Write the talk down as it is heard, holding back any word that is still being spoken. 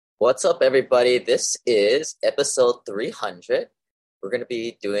What's up, everybody? This is episode 300. We're going to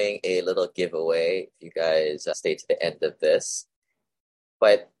be doing a little giveaway if you guys stay to the end of this.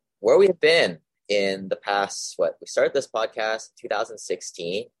 But where we've been in the past, we started this podcast in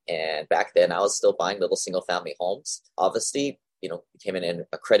 2016, and back then I was still buying little single family homes. Obviously, became an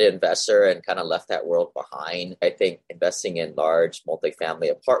accredited investor and kind of left that world behind. I think investing in large multifamily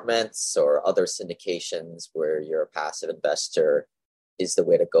apartments or other syndications where you're a passive investor is the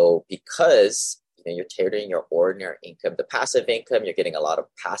way to go because you're tailoring your ordinary income. The passive income, you're getting a lot of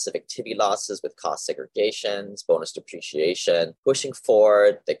passive activity losses with cost segregations, bonus depreciation, pushing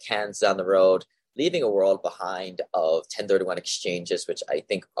forward the cans down the road, leaving a world behind of 1031 exchanges, which I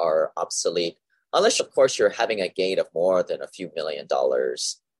think are obsolete. Unless, of course, you're having a gain of more than a few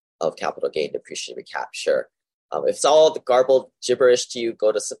 $1,000,000 of capital gain depreciation recapture. If it's all the garbled gibberish to you,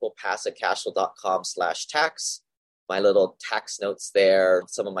 go to simplepassivecashflow.com/tax. My little tax notes there,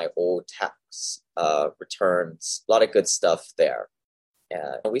 some of my old tax returns, a lot of good stuff there.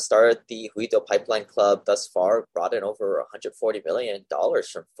 And we started the Huido Pipeline Club thus far, brought in over $140 million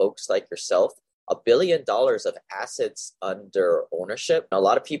from folks like yourself, $1 billion of assets under ownership. A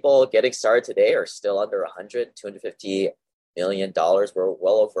lot of people getting started today are still under $250 million. We're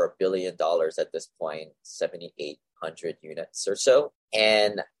well over $1 billion at this point, 7,800 units or so.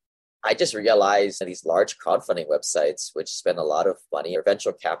 And I just realized that these large crowdfunding websites, which spend a lot of money or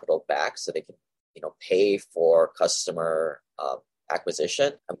venture capital back so they can, pay for customer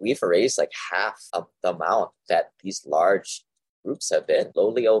acquisition. And we've raised like half of the amount that these large groups have been.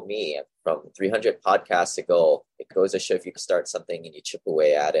 Lowly old me from 300 podcasts ago. It goes to show if you can start something and you chip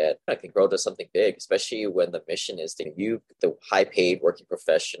away at it, it can grow to something big, especially when the mission is to you, the high paid working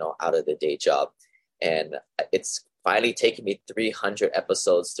professional out of the day job. And it's finally taken me 300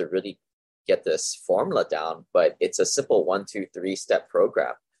 episodes to really get this formula down, but it's a simple 1, 2, 3-step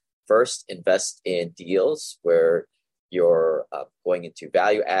program. First, invest in deals where you're going into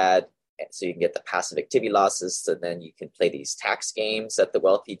value add, so you can get the passive activity losses, so then you can play these tax games that the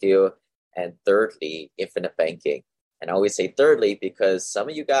wealthy do. And thirdly, infinite banking. And I always say thirdly because some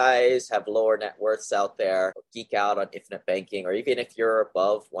of you guys have lower net worths out there, geek out on infinite banking, or even if you're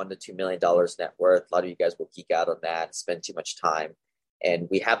above $1 to $2 million net worth, a lot of you guys will geek out on that, spend too much time. And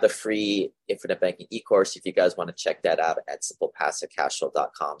we have the free infinite banking e-course. If you guys want to check that out at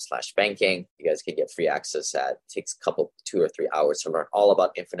simplepassivecashflow.com/banking, you guys can get free access. It takes a couple, 2 or 3 hours to learn all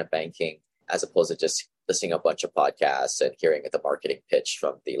about infinite banking, as opposed to just listening to a bunch of podcasts and hearing the marketing pitch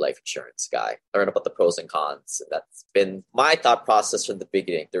from the life insurance guy. Learn about the pros and cons. That's been my thought process from the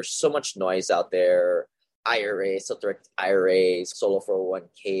beginning. There's so much noise out there. IRAs, self-directed IRAs, solo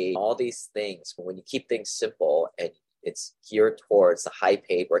 401k, all these things. When you keep things simple and it's geared towards the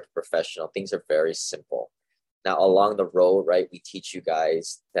high-paid working professional, things are very simple. Now, along the road, right, we teach you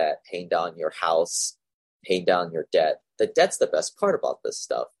guys that paying down your house, paying down your debt. The debt's the best part about this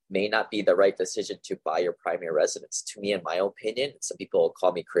stuff. May not be the right decision to buy your primary residence. To me, in my opinion, some people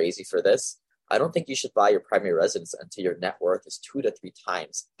call me crazy for this. I don't think you should buy your primary residence until your net worth is 2 to 3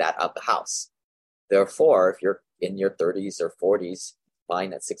 times that of the house. Therefore, if you're in your 30s or 40s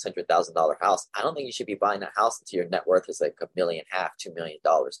buying that $600,000 house, I don't think you should be buying that house until your net worth is like $1.5 million, $2 million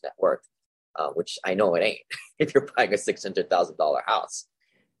net worth, which I know it ain't if you're buying a $600,000 house.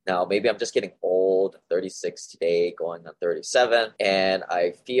 Now, maybe I'm just getting old, 36 today, going on 37, and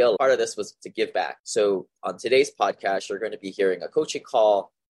I feel part of this was to give back. So on today's podcast, you're going to be hearing a coaching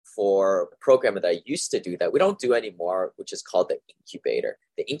call for a program that I used to do that we don't do anymore, which is called the incubator.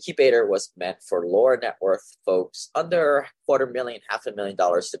 The incubator was meant for lower net worth folks under $250,000,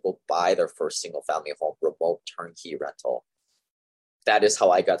 $500,000 to go buy their first single family home, remote turnkey rental. That is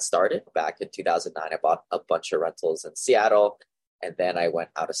how I got started. Back in 2009, I bought a bunch of rentals in Seattle. And then I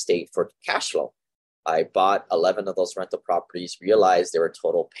went out of state for cash flow. I bought 11 of those rental properties, realized they were a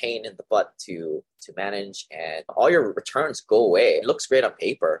total pain in the butt to manage, and all your returns go away. It looks great on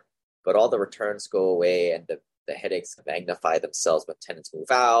paper, but all the returns go away and the headaches magnify themselves when tenants move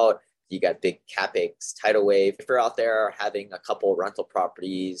out. You got big CapEx tidal wave. If you're out there having a couple rental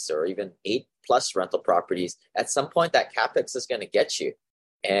properties or even 8+ rental properties, at some point that CapEx is going to get you,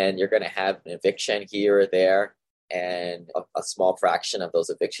 and you're going to have an eviction here or there. And a small fraction of those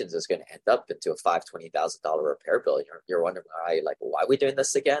evictions is going to end up into a $20,000 repair bill. You're wondering why are we doing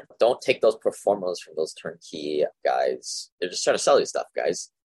this again? Don't take those pro formas from those turnkey guys. They're just trying to sell you stuff,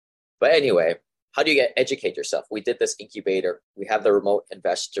 guys. But anyway, how do you educate yourself? We did this incubator. We have the remote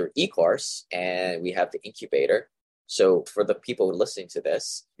investor e-course and we have the incubator. So for the people listening to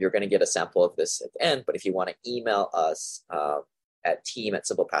this, you're going to get a sample of this at the end. But if you want to email us at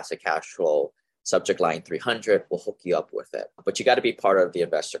team@simplepassivecashflow subject line 300, we'll hook you up with it. But you got to be part of the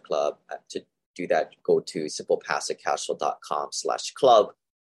investor club. To do that, go to simplepassivecashflow.com/club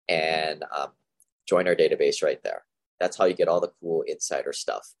and join our database right there. That's how you get all the cool insider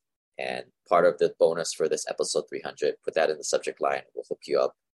stuff. And part of the bonus for this episode 300, put that in the subject line. We'll hook you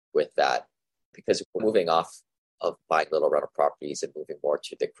up with that, because we're moving off of buying little rental properties and moving more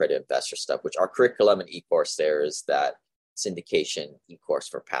to the credit investor stuff, which our curriculum and e-course there is that syndication e-course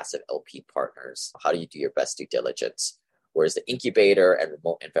for passive LP partners. How do you do your best due diligence? Whereas the incubator and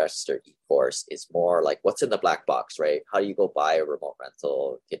remote investor e-course is more like what's in the black box, right? How do you go buy a remote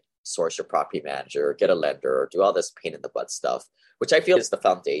rental, source your property manager, get a lender, do all this pain in the butt stuff, which I feel is the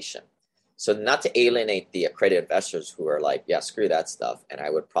foundation. So not to alienate the accredited investors who are like, yeah, screw that stuff. And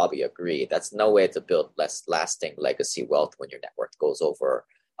I would probably agree. That's no way to build less lasting legacy wealth when your net worth goes over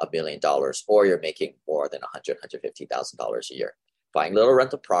 $1 million or you're making more than $150,000 a year. Buying little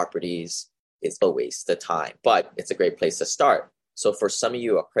rental properties is a waste of time, but it's a great place to start. So for some of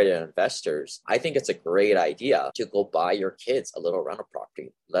you accredited investors, I think it's a great idea to go buy your kids a little rental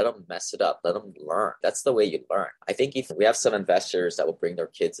property. Let them mess it up. Let them learn. That's the way you learn. I think if we have some investors that will bring their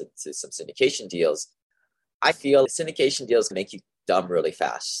kids into some syndication deals, I feel syndication deals make you dumb really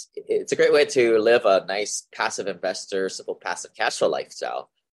fast. It's a great way to live a nice passive investor, simple passive cash flow lifestyle.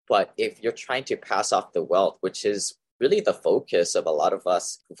 But if you're trying to pass off the wealth, which is really the focus of a lot of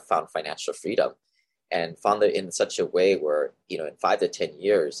us who found financial freedom, and found it in such a way where, in 5 to 10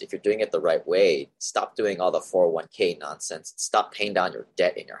 years, if you're doing it the right way, stop doing all the 401k nonsense, stop paying down your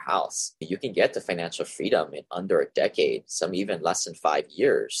debt in your house. You can get to financial freedom in under a decade, some even less than 5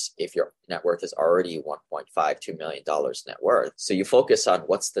 years, if your net worth is already $1.52 million net worth. So you focus on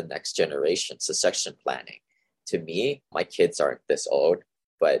what's the next generation, succession planning. To me, my kids aren't this old,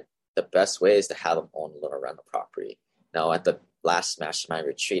 but the best way is to have them own a little rental property. Now, at the last mastermind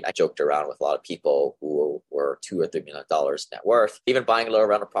retreat, I joked around with a lot of people who were $2 or $3 million net worth. Even buying a little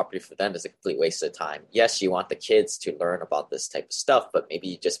rental property for them is a complete waste of time. Yes, you want the kids to learn about this type of stuff, but maybe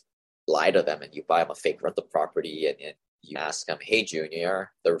you just lie to them and you buy them a fake rental property and you ask them, hey,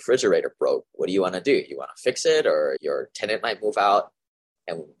 Junior, the refrigerator broke. What do you want to do? You want to fix it or your tenant might move out?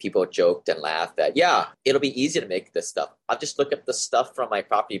 And people joked and laughed that, yeah, it'll be easy to make this stuff. I'll just look up the stuff from my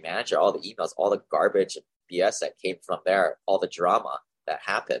property manager, all the emails, all the garbage and BS that came from there, all the drama that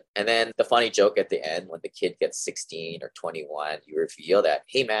happened. And then the funny joke at the end, when the kid gets 16 or 21, you reveal that,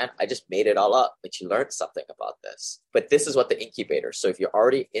 hey man, I just made it all up, but you learned something about this. But this is what the incubator. So if you're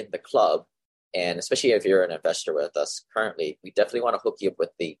already in the club, and especially if you're an investor with us currently, we definitely want to hook you up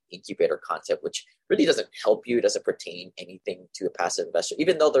with the incubator concept, which really doesn't help you, doesn't pertain anything to a passive investor,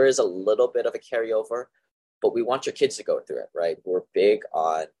 even though there is a little bit of a carryover, but we want your kids to go through it, right? We're big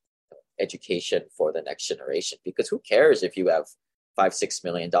on education for the next generation, because who cares if you have $5-6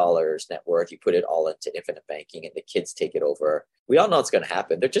 million net worth, you put it all into infinite banking and the kids take it over. We all know it's going to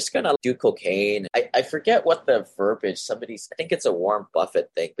happen. They're just going to do cocaine. I forget what the verbiage, I think it's a Warren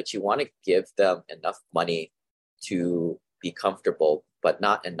Buffett thing, but you want to give them enough money to be comfortable, but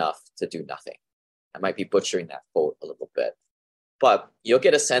not enough to do nothing. I might be butchering that quote a little bit. But you'll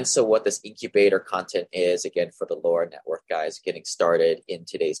get a sense of what this incubator content is, again, for the lower net worth guys getting started in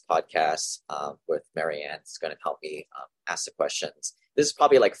today's podcast with Marianne. It's going to help me ask the questions. This is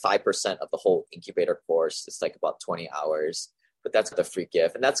probably like 5% of the whole incubator course. It's like about 20 hours, but that's the free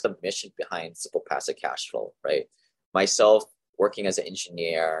gift. And that's the mission behind Simple Passive Cash Flow, right? Myself, working as an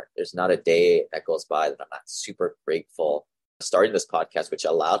engineer, there's not a day that goes by that I'm not super grateful starting this podcast, which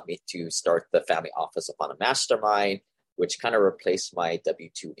allowed me to start the family office upon a mastermind, which kind of replaced my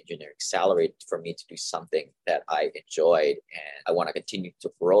W-2 engineering salary for me to do something that I enjoyed. And I want to continue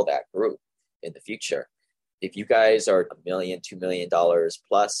to grow that group in the future. If you guys are $1 million, $2 million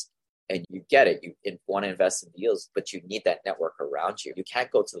plus, and you get it, you want to invest in deals, but you need that network around you. You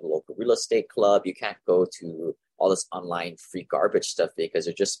can't go to the local real estate club. You can't go to all this online free garbage stuff because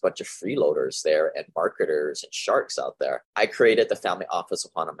there's just a bunch of freeloaders there and marketers and sharks out there. I created the family office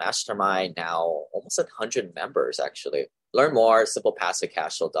upon a mastermind, now almost 100 members actually. Learn more,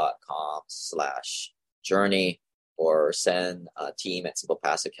 simplepassivecashflow.com/journey, or send a team at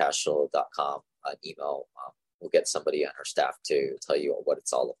simplepassivecashflow.com an email. We'll get somebody on our staff to tell you what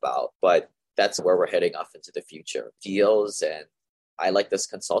it's all about. But that's where we're heading off into the future. Deals, and I like this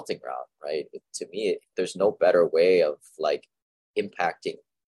consulting route, right? To me, there's no better way of like impacting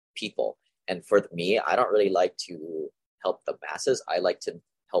people. And for me, I don't really like to help the masses. I like to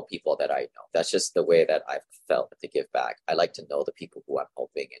help people that I know. That's just the way that I've felt to give back. I like to know the people who I'm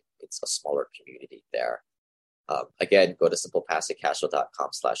helping, and it's a smaller community there. Again, go to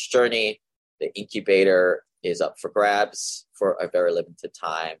simplepassivecashflow.com/journey. The incubator is up for grabs for a very limited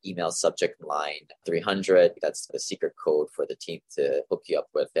time. Email subject line 300. That's the secret code for the team to hook you up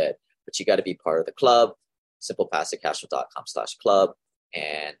with it. But you got to be part of the club, simplepassivecashflow.com/club.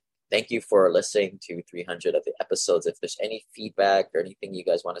 And thank you for listening to 300 of the episodes. If there's any feedback or anything you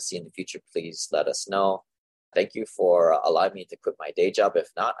guys want to see in the future, please let us know. Thank you for allowing me to quit my day job.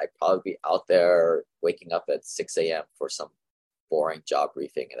 If not, I'd probably be out there waking up at 6 a.m. for some boring job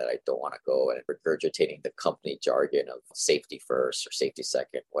briefing that I don't want to go and regurgitating the company jargon of safety first or safety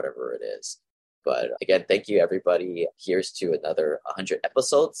second, whatever it is. But again, thank you, everybody. Here's to another 100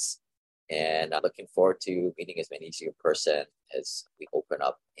 episodes. And I'm looking forward to meeting as many of you in person as we open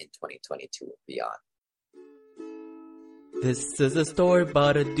up in 2022 and beyond. This is a story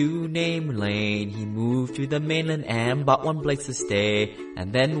about a dude named Lane. He moved to the mainland and bought one place to stay.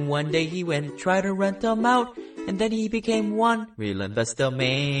 And then one day he went try to rent them out. And then he became one real investor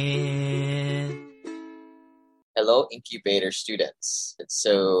man. Hello, incubator students. And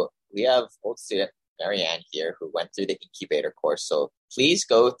so we have old student Marianne here who went through the incubator course. So please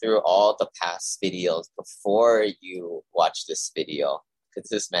go through all the past videos before you watch this video, because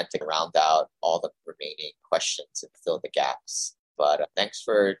this is meant to round out all the remaining questions and fill the gaps. But thanks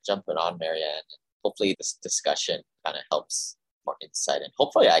for jumping on, Marianne. Hopefully this discussion kind of helps more insight, and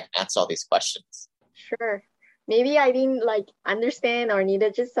hopefully I can answer all these questions. Sure. Maybe I didn't understand or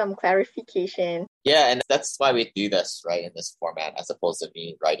needed just some clarification. Yeah, and that's why we do this, right, in this format, as opposed to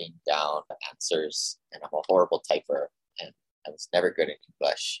me writing down answers. And I'm a horrible typer, and I was never good at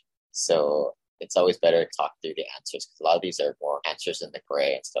English. So it's always better to talk through the answers, because a lot of these are more answers in the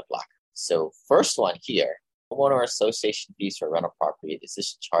gray instead of black. So first one here, homeowner association fees for rental property. Is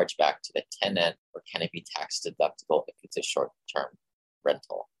this charged back to the tenant, or can it be tax deductible if it's a short-term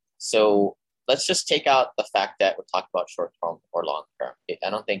rental? So let's just take out the fact that we're talking about short-term or long-term. I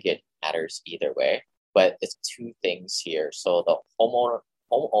don't think it matters either way, but it's two things here. So the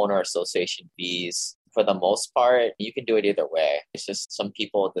homeowner association fees, for the most part, you can do it either way. It's just some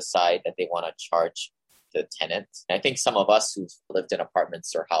people decide that they want to charge the tenant. And I think some of us who've lived in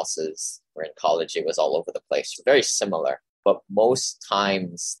apartments or houses, or in college, it was all over the place. Very similar. But most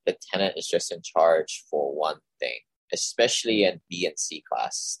times the tenant is just in charge for one thing, especially in B and C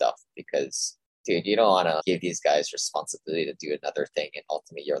class stuff, because dude, you don't want to give these guys responsibility to do another thing, and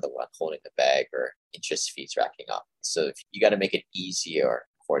ultimately you're the one holding the bag or interest fees racking up. So if you got to make it easier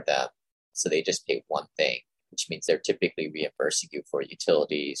for them, so they just pay one thing, which means they're typically reimbursing you for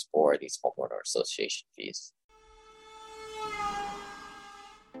utilities or these homeowner association fees.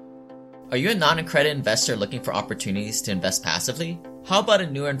 Are you a non-accredited investor looking for opportunities to invest passively? How about a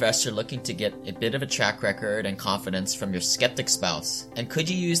newer investor looking to get a bit of a track record and confidence from your skeptic spouse? And could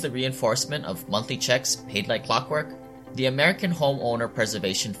you use the reinforcement of monthly checks paid like clockwork? The American Homeowner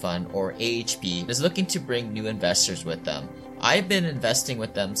Preservation Fund, or AHP, is looking to bring new investors with them. I've been investing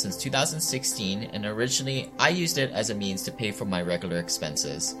with them since 2016, and originally I used it as a means to pay for my regular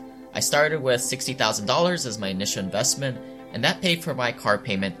expenses. I started with $60,000 as my initial investment, and that paid for my car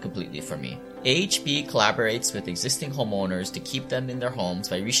payment completely for me. AHP collaborates with existing homeowners to keep them in their homes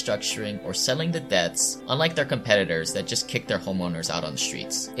by restructuring or selling the debts, unlike their competitors that just kick their homeowners out on the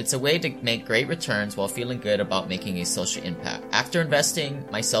streets. It's a way to make great returns while feeling good about making a social impact. After investing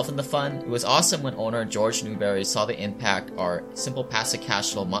myself in the fund, it was awesome when owner George Newberry saw the impact our Simple Passive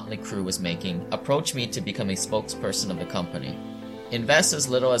Cashflow Motley crew was making, approached me to become a spokesperson of the company. Invest as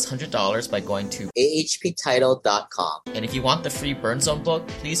little as $100 by going to ahptitle.com. And if you want the free Burn Zone book,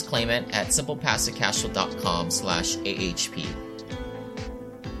 please claim it at simplepassivecashflow.com/AHP.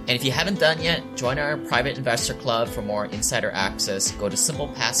 And if you haven't done yet, join our private investor club for more insider access. Go to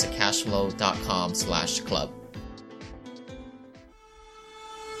simplepassivecashflow.com/club.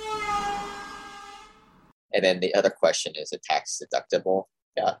 And then the other question, is it tax deductible?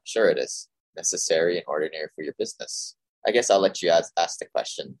 Yeah, sure it is. Necessary and ordinary for your business. I guess I'll let you ask the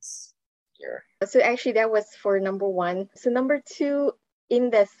questions here. So actually that was for number one. So number two, in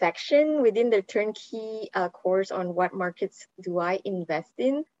the section within the turnkey course on what markets do I invest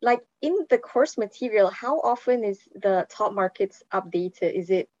in, like in the course material, how often is the top markets updated? Is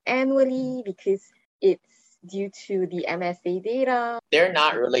it annually because it's due to the MSA data? They're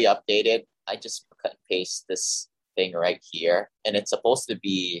not really updated. I just cut and paste this thing right here, and it's supposed to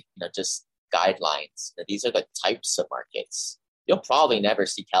be, just guidelines. These are the types of markets. You'll probably never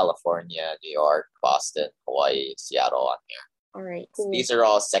see California, New York, Boston, Hawaii, Seattle on here. All right, cool. These are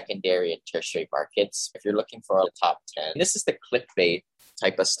all secondary and tertiary markets. If you're looking for a top 10, this is the clickbait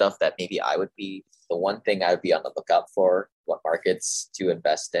type of stuff that maybe I would be, the one thing I would be on the lookout for, what markets to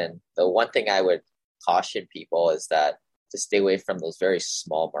invest in. The one thing I would caution people is that to stay away from those very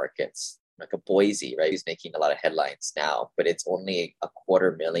small markets. like a Boise, right? Who's making a lot of headlines now, but it's only a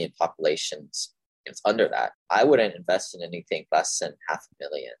 250,000 populations. It's under that. I wouldn't invest in anything less than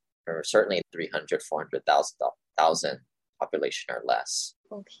 500,000 or certainly 300, 400,000 population or less.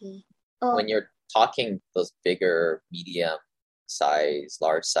 Okay. When you're talking those bigger, medium size,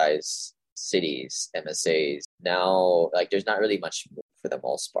 large size cities, MSAs, now like there's not really much for the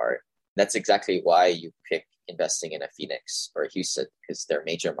most part. That's exactly why you pick investing in a Phoenix or a Houston, because they're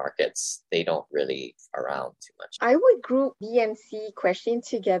major markets. They don't really around too much. I would group B and C question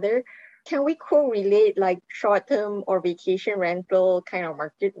together. Can we correlate like short-term or vacation rental kind of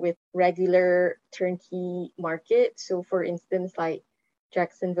market with regular turnkey market? So for instance, like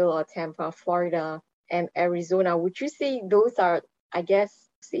Jacksonville or Tampa, Florida, and Arizona, would you say those are, I guess,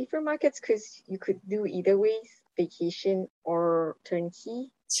 safer markets because you could do either ways, vacation or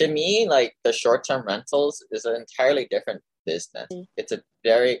turnkey? To me, like the short-term rentals is an entirely different business. It's a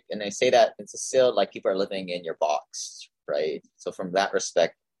very, and I say that it's still like people are living in your box, right? So from that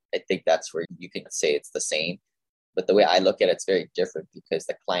respect, I think that's where you can say it's the same. But the way I look at it, it's very different because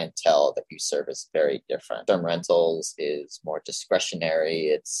the clientele that you serve is very different. Term rentals is more discretionary.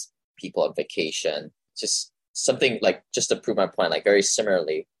 It's people on vacation. Just something like, just to prove my point, like very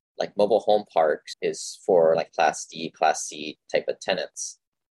similarly, like mobile home parks is for like Class D, Class C type of tenants.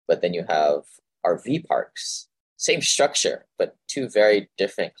 But then you have RV parks, same structure, but two very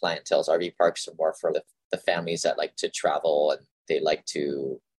different clienteles. RV parks are more for the families that like to travel and they like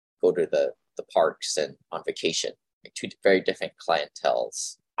to go to the parks and on vacation. Like two very different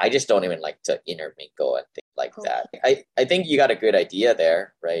clienteles. I just don't even like to intermingle and things like that. I think you got a good idea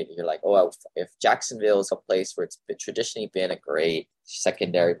there, right? You're like, oh, if Jacksonville is a place where it's traditionally been a great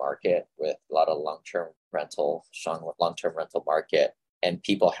secondary market with a lot of strong long-term rental market, and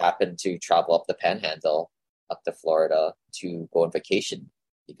people happen to travel up the Panhandle, up to Florida to go on vacation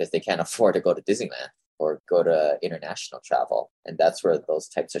because they can't afford to go to Disneyland or go to international travel. And that's where those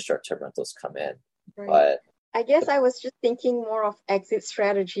types of short-term rentals come in. Right. But I guess I was just thinking more of exit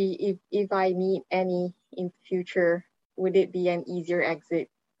strategy. If I need any in future, would it be an easier exit?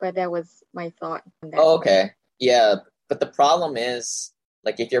 But that was my thought on that. Oh, okay. Yeah. But the problem is,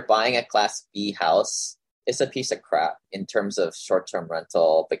 like, if you're buying a Class B house, it's a piece of crap in terms of short-term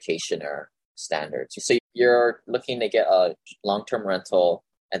rental vacationer standards. So you're looking to get a long-term rental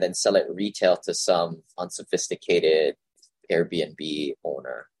and then sell it retail to some unsophisticated Airbnb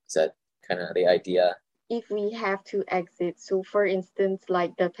owner. Is that kind of the idea? If we have to exit, so for instance,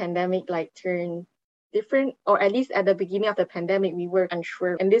 like the pandemic like turned different, or at least at the beginning of the pandemic, we were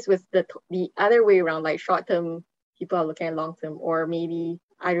unsure. And this was the other way around, like short-term, people are looking at long-term, or maybe,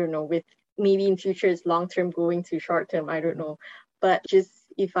 I don't know, with maybe in future it's long-term going to short-term, I don't know. But just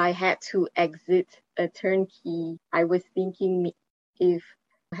if I had to exit a turnkey, I was thinking if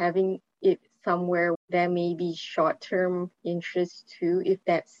having it somewhere there may be short-term interest too, if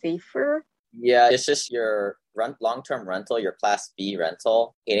that's safer. Yeah, it's just your long-term rental, your Class B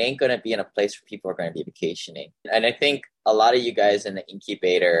rental. It ain't going to be in a place where people are going to be vacationing. And I think a lot of you guys in the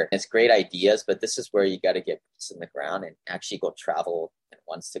incubator, it's great ideas, but this is where you got to get boots in the ground and actually go travel and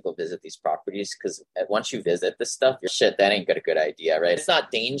once to go visit these properties. Because once you visit this stuff, that ain't a good idea, right? It's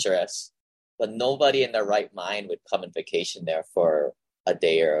not dangerous, but nobody in their right mind would come and vacation there for a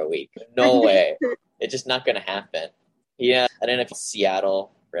day or a week. No way. It's just not going to happen. Yeah. I don't know if it's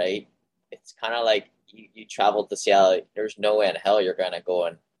Seattle, right? It's kind of like you travel to Seattle. There's no way in hell you're going to go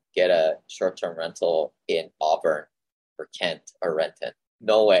and get a short-term rental in Auburn or Kent or Renton.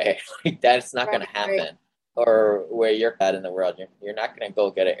 No way. That's not going to happen. Right. Or where you're at in the world, you're not going to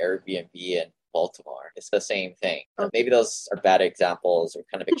go get an Airbnb in Baltimore. It's the same thing. Okay. Maybe those are bad examples or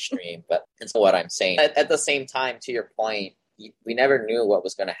kind of extreme, but that's what I'm saying. At the same time, to your point, we never knew what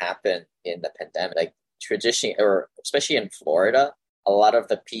was going to happen in the pandemic. Like traditionally, or especially in Florida, a lot of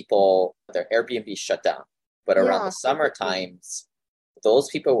the people, their Airbnb shut down. But around the summer times, those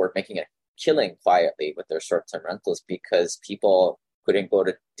people were making a killing quietly with their short-term rentals because people couldn't go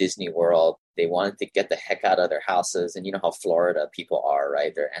to Disney World. They wanted to get the heck out of their houses. And you know how Florida people are,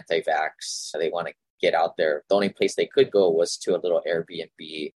 right? They're anti-vax. They want to get out there. The only place they could go was to a little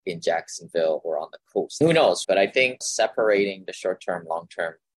Airbnb in Jacksonville or on the coast. Who knows? But I think separating the short-term,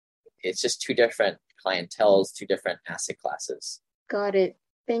 long-term, it's just two different clienteles, two different asset classes. Got it.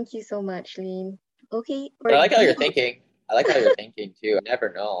 Thank you so much, Lynn. Okay. I like how you're thinking. I like how you're thinking too. I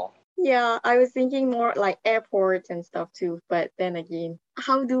never know. Yeah, I was thinking more like airports and stuff too. But then again,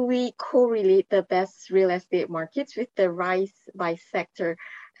 how do we correlate the best real estate markets with the rise by sector?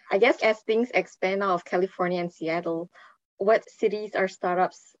 I guess as things expand out of California and Seattle, what cities are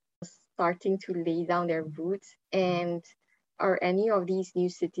startups starting to lay down their roots? And are any of these new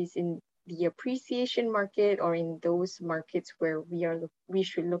cities in the appreciation market or in those markets where we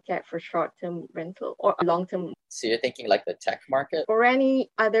should look at for short-term rental or long-term, So you're thinking like the tech market? or any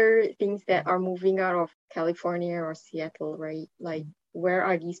other things that are moving out of California or Seattle, right? Like, where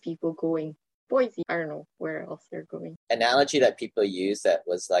are these people going? Boise, I don't know where else they're going. Analogy that people use that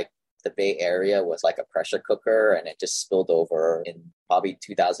was like the Bay Area was like a pressure cooker and it just spilled over in probably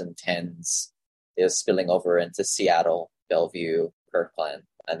 2010s. It was spilling over into Seattle, Bellevue, Kirkland.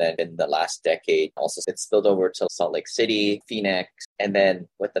 And then in the last decade, also it spilled over to Salt Lake City, Phoenix. And then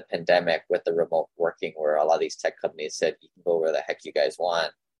with the pandemic, with the remote working, where a lot of these tech companies said, you can go where the heck you guys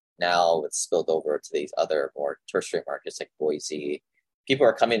want. Now it's spilled over to these other more tertiary markets like Boise. People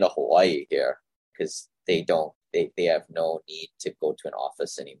are coming to Hawaii here because they have no need to go to an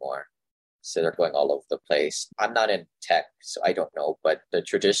office anymore. So they're going all over the place. I'm not in tech, so I don't know, but the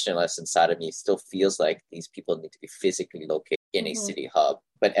traditionalist inside of me still feels like these people need to be physically located in a city hub.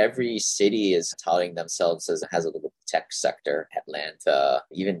 But every city is touting themselves as it has a little tech sector. Atlanta,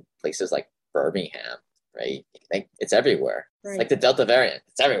 even places like Birmingham, right? Like it's everywhere. Right. It's like the Delta variant.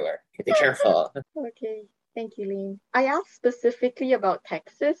 It's everywhere. Be careful. Okay. Thank you, Lynn. I asked specifically about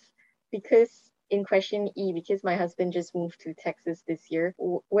Texas because in question E, because my husband just moved to Texas this year,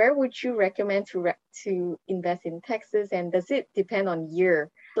 where would you recommend to invest in Texas, and does it depend on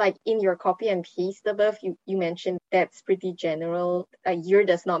year? Like in your copy and paste above, you mentioned that's pretty general. A year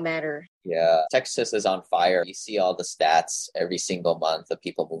does not matter. Yeah, Texas is on fire. You see all the stats every single month of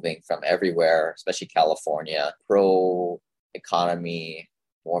people moving from everywhere, especially California, pro economy,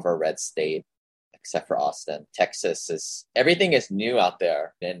 more of a red state. Except for Austin. Texas everything is new out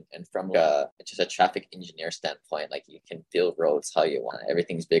there. And from just a traffic engineer standpoint, like you can build roads how you want.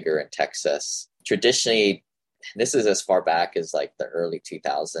 Everything's bigger in Texas. Traditionally, this is as far back as like the early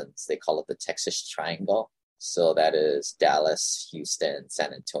 2000s. They call it the Texas Triangle. So that is Dallas, Houston,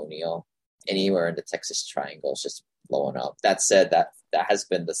 San Antonio. Anywhere in the Texas Triangle is just blowing up. That said, that has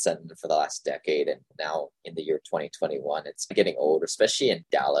been the sentiment for the last decade. And now in the year 2021, it's getting old, especially in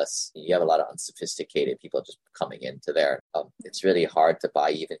Dallas. You have a lot of unsophisticated people just coming into there. It's really hard to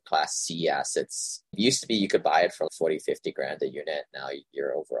buy even Class C assets. It used to be you could buy it for 40, 50 grand a unit. Now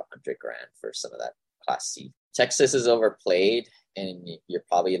you're over 100 grand for some of that Class C. Texas is overplayed, and you're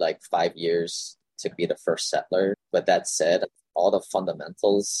probably like 5 years to be the first settler. But that said, all the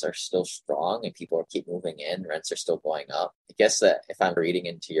fundamentals are still strong and people keep moving in. Rents are still going up. I guess that if I'm reading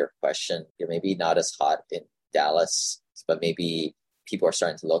into your question, you're maybe not as hot in Dallas, but maybe people are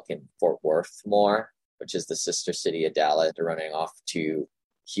starting to look in Fort Worth more, which is the sister city of Dallas. They're running off to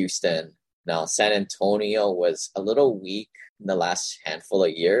Houston. Now, San Antonio was a little weak in the last handful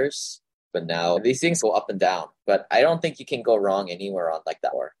of years, but now these things go up and down. But I don't think you can go wrong anywhere on like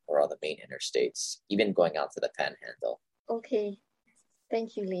that or on the main interstates, even going out to the Panhandle. Okay,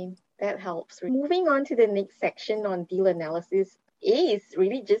 thank you, Lynn. That helps. Moving on to the next section on deal analysis. A is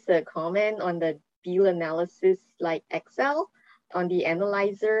really just a comment on the deal analysis like Excel on the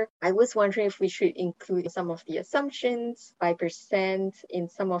analyzer. I was wondering if we should include some of the assumptions by percent in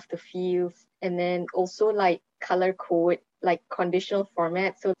some of the fields, and then also like color code, like conditional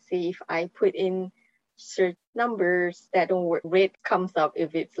format. So say if I put in certain numbers that don't work, red comes up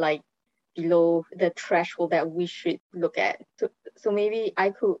if it's like below the threshold that we should look at. So maybe I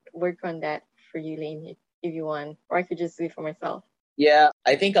could work on that for you, Lane, if you want, or I could just do it for myself. Yeah,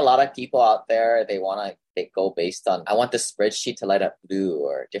 I think a lot of people out there, they go based on, I want the spreadsheet to light up blue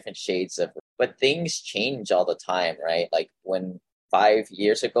or different shades of, but things change all the time, right? Like when 5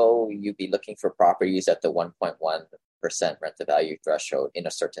 years ago, you'd be looking for properties at the 1.1% rent to value threshold in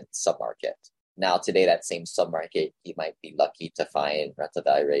a certain submarket. Now, today, that same submarket, you might be lucky to find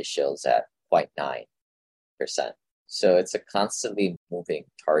rent-to-value ratios at 0.9%. So it's a constantly moving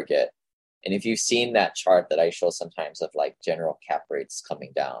target. And if you've seen that chart that I show sometimes of like general cap rates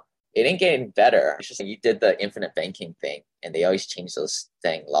coming down, it ain't getting better. It's just like you did the infinite banking thing, and they always change those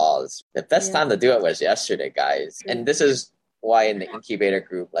dang laws. The best time to do it was yesterday, guys. And this is why in the incubator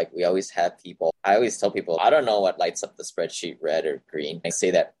group, like we always have people, I always tell people, I don't know what lights up the spreadsheet, red or green. I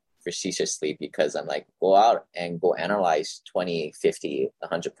say that facetiously because I'm like, go out and go analyze 20, 50,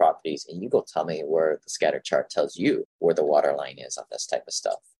 100 properties, and you go tell me where the scatter chart tells you where the water line is on this type of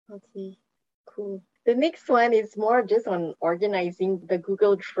stuff. Okay, cool. The next one is more just on organizing the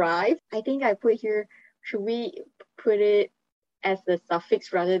Google Drive. I think I put here, should we put it as the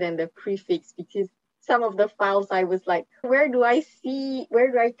suffix rather than the prefix? Because some of the files I was like, how do I see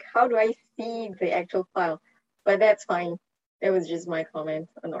the actual file? But that's fine. That was just my comment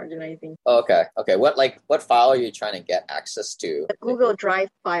on organizing. Okay. What file are you trying to get access to? The Google Drive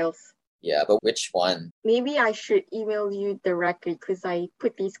files. Yeah, but which one? Maybe I should email you directly because I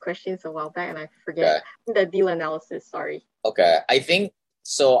put these questions a while back and I Okay. forget the deal analysis. Sorry. Okay. I think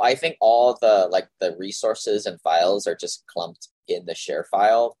all the resources and files are just clumped in the share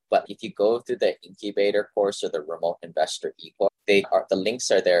file. But if you go through the incubator course or the remote investor e-course, the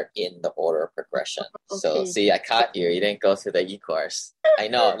links are there in the order of progression. So Okay. see, I caught you. You didn't go through the e-course. I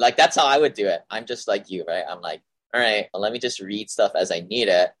know. Like that's how I would do it. I'm just like you, right? I'm like, all right, well, let me just read stuff as I need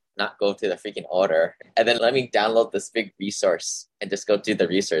it, not go through the freaking order. And then let me download this big resource and just go through the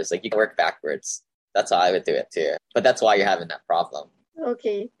resource. Like you can work backwards. That's how I would do it too. But that's why you're having that problem.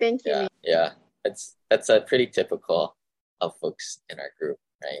 Okay. Thank you, Yeah, Lee. yeah. That's a pretty typical of folks in our group,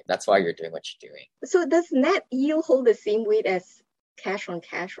 right? That's why you're doing what you're doing. So does net yield hold the same weight as cash on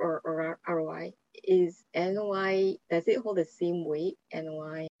cash or ROI? Is NOI, does it hold the same weight,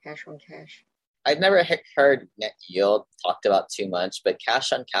 NOI, cash on cash? I've never heard net yield talked about too much, but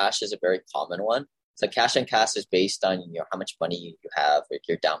cash on cash is a very common one. So cash on cash is based on how much money you have, like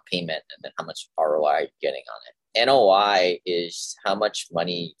your down payment, and then how much ROI you're getting on it. NOI is how much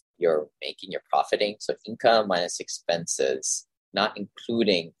money you're making, you're profiting. So income minus expenses, not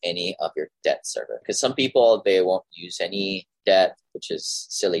including any of your debt service. Because some people, they won't use any debt, which is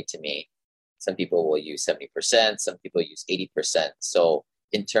silly to me. Some people will use 70%, some people use 80%. So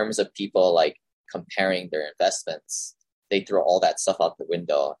in terms of people like comparing their investments, they throw all that stuff out the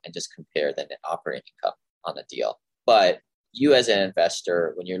window and just compare the net operating income on a deal. But you as an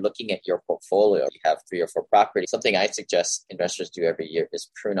investor, when you're looking at your portfolio, you have 3 or 4 properties. Something I suggest investors do every year is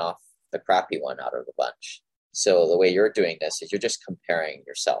prune off the crappy one out of the bunch. So the way you're doing this is you're just comparing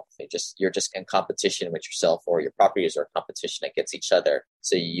yourself. You're just in competition with yourself, or your properties are competition against each other.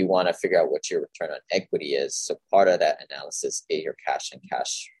 So you want to figure out what your return on equity is. So part of that analysis is your cash and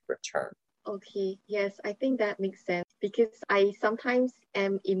cash return. Okay, yes, I think that makes sense because I sometimes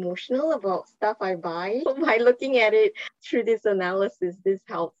am emotional about stuff I buy. By looking at it through this analysis, this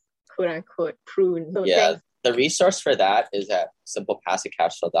helps, quote unquote, prune. So Yeah, thanks. the resource for that is at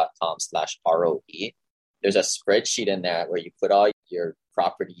simplepassivecashflow.com/ROE. There's a spreadsheet in there where you put all your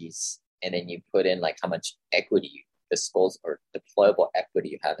properties and then you put in like how much equity, disposal or deployable equity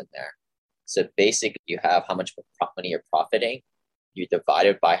you have in there. So basically you have how much money you're profiting. You divide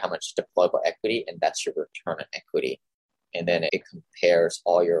it by how much deployable equity, and that's your return on equity. And then it compares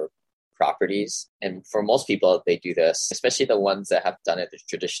all your properties. And for most people, they do this, especially the ones that have done it the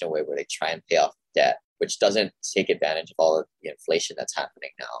traditional way where they try and pay off debt, which doesn't take advantage of all of the inflation that's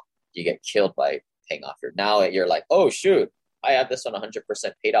happening now. You get killed by paying off now you're like, oh shoot, I have this one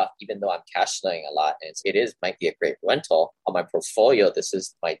 100% paid off, even though I'm cash flowing a lot. And might be a great rental on my portfolio. This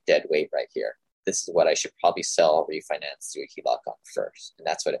is my dead weight right here. This is what I should probably sell, refinance, do a HELOC on first. And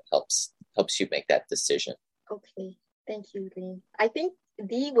that's what it helps you make that decision. Okay, thank you, Lynn. I think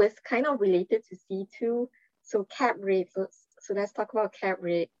D was kind of related to C too. So cap rate. So let's talk about cap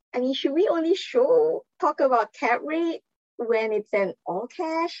rate. I mean, should we only talk about cap rate when it's an all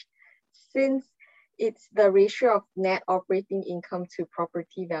cash, since it's the ratio of net operating income to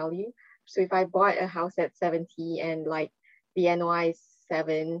property value? So if I bought a house at 70 and like the NOI is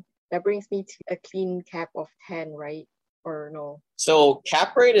 7, that brings me to a clean cap of 10, right? Or no? So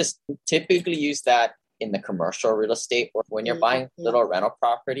cap rate is typically used that in the commercial real estate, or when you're buying little rental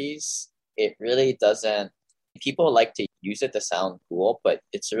properties, it really doesn't, people like to use it to sound cool, but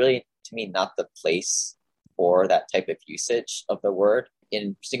it's really, to me, not the place for that type of usage of the word.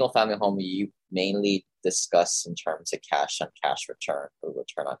 In single family home, you mainly discuss in terms of cash on cash return or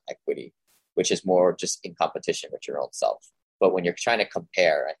return on equity, which is more just in competition with your own self. But when you're trying to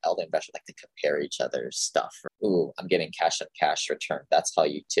compare, and all the investors like to compare each other's stuff. Ooh, I'm getting cash on cash return. That's how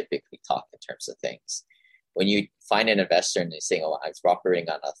you typically talk in terms of things. When you find an investor and they're saying, oh, I was operating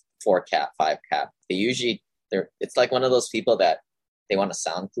on a 4 cap, 5 cap, it's like one of those people that they want to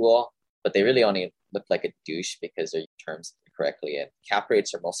sound cool, but they really only look like a douche because their terms correctly. And cap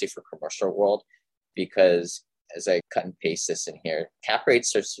rates are mostly for commercial world because, as I cut and paste this in here, cap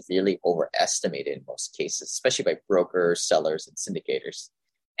rates are severely overestimated in most cases, especially by brokers, sellers, and syndicators.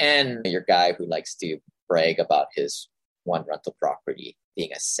 And your guy who likes to brag about his one rental property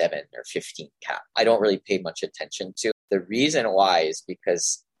being a 7 or 15 cap, I don't really pay much attention to. The reason why is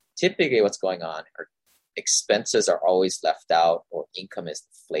because typically what's going on are expenses are always left out or income is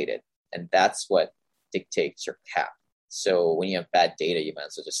deflated. And that's what dictates your cap. So when you have bad data, you might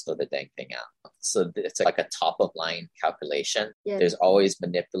as well just throw the dang thing out. So it's like a top of line calculation. Yeah. There's always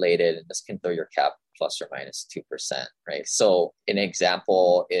manipulated, and this can throw your cap plus or minus 2%, right? So an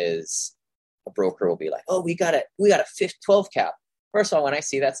example is a broker will be like, oh, we got a 12 cap. First of all, when I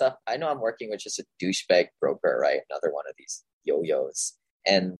see that stuff, I know I'm working with just a douchebag broker, right? Another one of these yo-yos.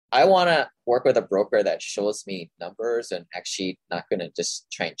 And I want to work with a broker that shows me numbers and actually not going to just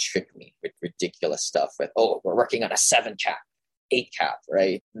try and trick me with ridiculous stuff with, oh, we're working on a 7 cap, 8 cap,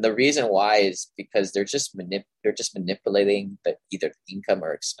 right? And the reason why is because they're just manipulating either income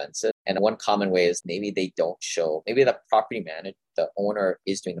or expenses. And one common way is maybe they don't show, maybe the owner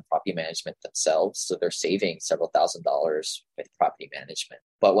is doing the property management themselves. So they're saving several $1,000s with property management.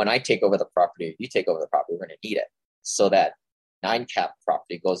 But when I take over the property, you take over the property, we're going to need it. So that 9 cap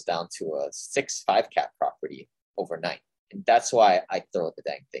property goes down to a 5 cap property overnight. And that's why I throw the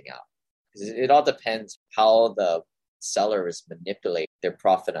dang thing out. Because it all depends how the sellers manipulate their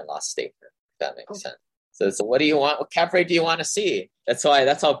profit and loss statement, if that makes sense. So what do you want? What cap rate do you want to see? That's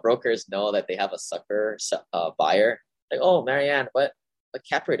how brokers know that they have a sucker buyer. Like, oh, Marianne, what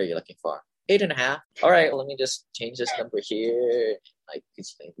cap rate are you looking for? 8.5. All right, well, let me just change this number here. Like,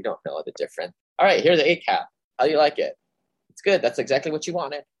 you don't know the difference. All right, here's the 8 cap. How do you like it? It's good. That's exactly what you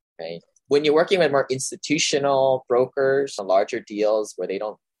wanted, right? When you're working with more institutional brokers, larger deals where they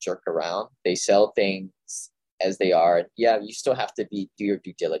don't jerk around, they sell things as they are. Yeah, you still have to do your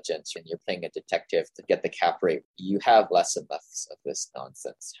due diligence when you're playing a detective to get the cap rate. You have less and less of this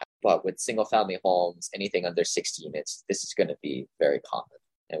nonsense. But with single family homes, anything under 60 units, this is going to be very common,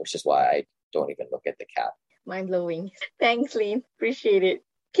 and which is why I don't even look at the cap. Mind blowing. Thanks, Lynn. Appreciate it.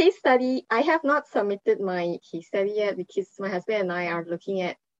 Case study. I have not submitted my case study yet because my husband and I are looking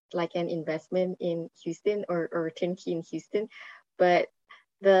at like an investment in Houston or turnkey in Houston. But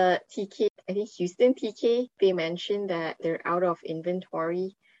the TK, I think Houston TK, they mentioned that they're out of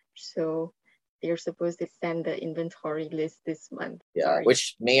inventory. So they're supposed to send the inventory list this month. Yeah, Sorry.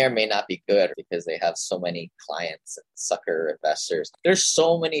 Which may or may not be good because they have so many clients and sucker investors. There's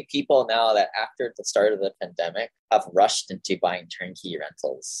so many people now that after the start of the pandemic have rushed into buying turnkey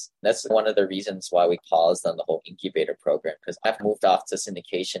rentals. That's one of the reasons why we paused on the whole incubator program, because I've moved off to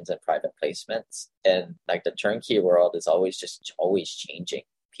syndications and private placements. And like the turnkey world is always changing.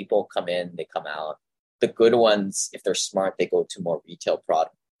 People come in, they come out. The good ones, if they're smart, they go to more retail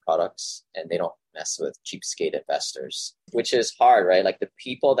products and they don't mess with cheapskate investors, which is hard, right? Like the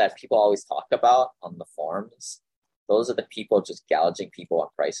people that people always talk about on the forums, those are the people just gouging people on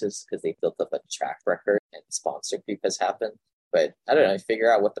prices because they built up a track record and sponsor creep has happened. But I don't know, figure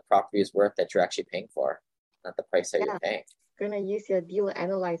out what the property is worth that you're actually paying for, not the price that you're paying. I'm going to use your deal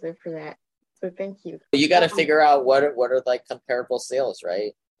analyzer for that. So thank you. You got to figure out what are like comparable sales,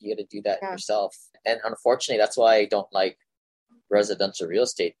 right? You got to do that yourself. And unfortunately, that's why I don't like residential real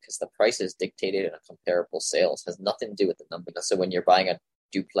estate, because the price is dictated in a comparable sales. It has nothing to do with the number. So when you're buying a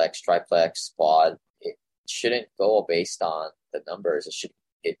duplex, triplex, quad, it shouldn't go based on the numbers.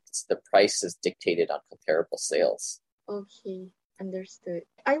 It's the price is dictated on comparable sales. Okay, understood.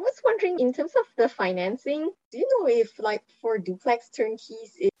 I was wondering, in terms of the financing, do you know if like for duplex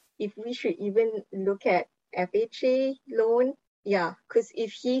turnkeys, if we should even look at FHA loan? Yeah, because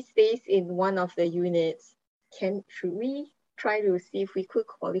if he stays in one of the units, should we try to see if we could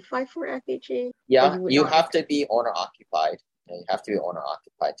qualify for FHA? Yeah, you have to be owner occupied. You have to be owner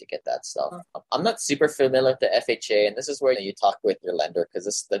occupied to get that stuff. I'm not super familiar with the FHA, and this is where you talk with your lender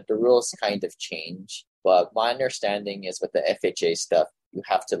because the rules kind of change. But my understanding is with the FHA stuff, you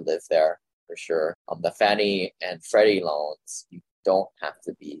have to live there for sure. The Fannie and Freddie loans, you don't have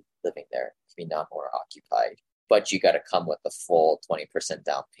to be living there to be non-owner occupied. But you got to come with the full 20%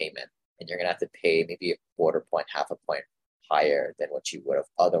 down payment. And you're going to have to pay maybe a quarter point, half a point higher than what you would have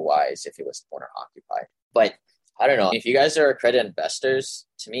otherwise if it was owner occupied. But I don't know. If you guys are accredited investors,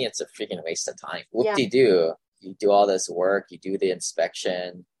 to me, it's a freaking waste of time. Whoop-de-doo. You do all this work, you do the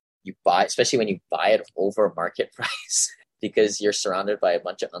inspection, you buy, especially when you buy it over market price, because you're surrounded by a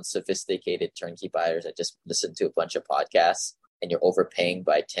bunch of unsophisticated turnkey buyers that just listen to a bunch of podcasts and you're overpaying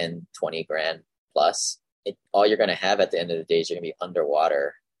by 10, 20 grand plus. All you're going to have at the end of the day is you're going to be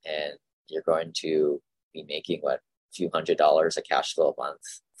underwater and you're going to be making a few $100s of cash flow a month.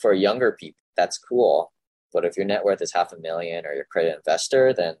 For younger people, that's cool. But if your net worth is $500,000 or you're a credit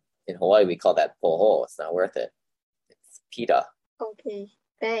investor, then in Hawaii, we call that poho. It's not worth it. It's PITA. Okay,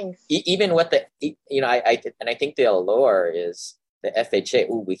 thanks. Even with I think the allure is the FHA.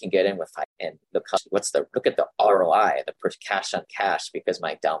 Ooh, we can get in with 5. And look at the ROI, the cash on cash, because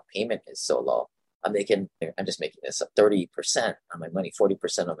my down payment is so low. I'm just making this up 30% on my money,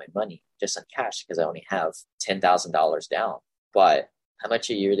 40% on my money just on cash because I only have $10,000 down. But how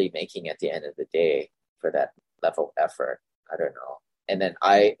much are you really making at the end of the day for that level of effort? I don't know. And then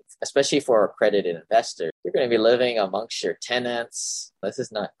especially for accredited investors, you're going to be living amongst your tenants. This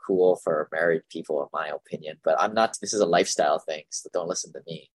is not cool for married people, in my opinion, but this is a lifestyle thing, so don't listen to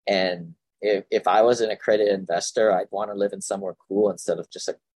me. And If I was an accredited investor, I'd want to live in somewhere cool instead of just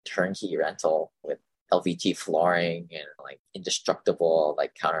a turnkey rental with LVT flooring and like indestructible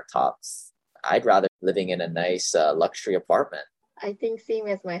like countertops. I'd rather living in a nice luxury apartment. I think same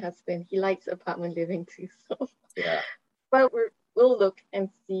as my husband. He likes apartment living too. So, Yeah. but we'll look and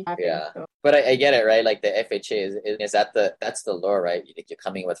see. What happens, Yeah. so. But I get it, right? Like the FHA is that that's the lure, right? You're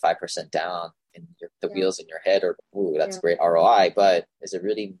coming with 5% down and the Yeah. wheels in your head are, ooh, that's Yeah. great ROI, but does it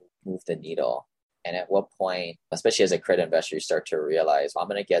really move the needle? And at what point, especially as a credit investor, you start to realize, well, I'm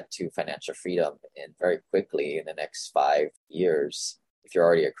going to get to financial freedom and very quickly in the next 5 years. If you're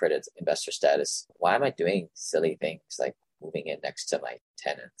already a credit investor status, why am I doing silly things like moving in next to my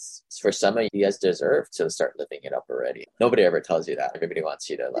tenants? For some of you guys deserve to start living it up already. Nobody ever tells you that. Everybody wants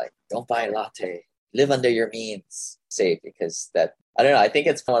you to like, don't buy a latte, live under your means, save, because that, I don't know. I think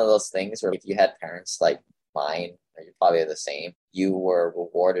it's one of those things where if you had parents like mine, or you're probably the same, you were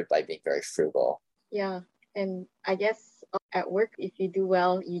rewarded by being very frugal. Yeah. And I guess at work, if you do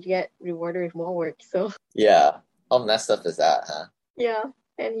well, you get rewarded with more work. So Yeah. How messed up is that, huh? yeah.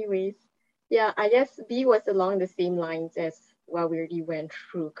 Anyways, yeah, I guess B was along the same lines as what we already went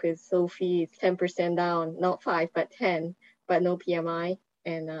through, because Sophie is 10% down, not 5, but 10, but no PMI,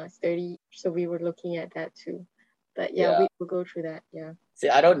 and 30. So we were looking at that too. But yeah, Yeah. we will go through that. Yeah. See,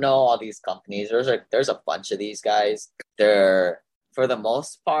 I don't know all these companies. There's a bunch of these guys. They're, for the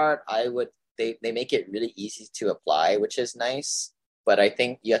most part, they make it really easy to apply, which is nice. But I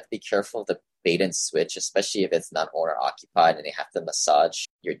think you have to be careful of the bait and switch, especially if it's not owner occupied and they have to massage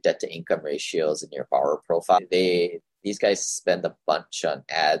your debt to income ratios and your borrower profile. These guys spend a bunch on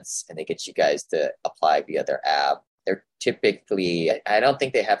ads and they get you guys to apply via their app. They're typically, I don't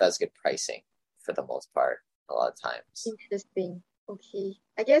think they have as good pricing for the most part a lot of times. Interesting. Okay.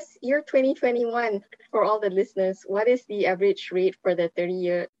 I guess year 2021, for all the listeners, what is the average rate for the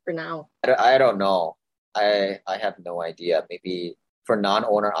 30-year for now? I don't know. I have no idea. Maybe for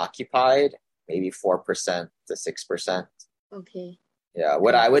non-owner occupied, maybe 4% to 6%. Okay. Yeah.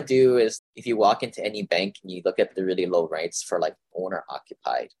 What I would do is if you walk into any bank and you look at the really low rates for like owner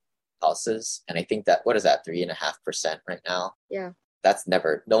occupied houses, and I think that, what is that, 3.5% right now? Yeah.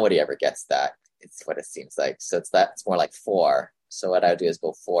 Nobody ever gets that. It's what it seems like. So it's more like 4. So what I would do is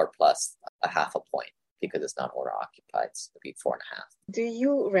go 4 plus a half a point because it's not owner occupied. So it'd be 4.5. Do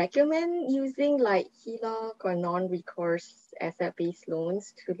you recommend using like HELOC or non-recourse asset-based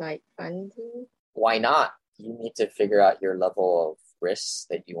loans to like funding? Why not? You need to figure out your level of risks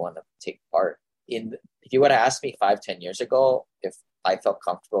that you want to take part in. If you would have asked me 5-10 years ago if I felt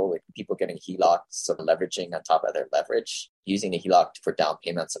comfortable with people getting HELOCs, so leveraging on top of their leverage, using the HELOC for down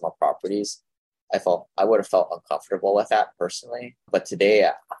payments on more properties, I would have felt uncomfortable with that personally. But today,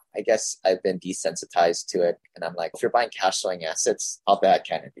 I guess I've been desensitized to it. And I'm like, if you're buying cash flowing assets, how bad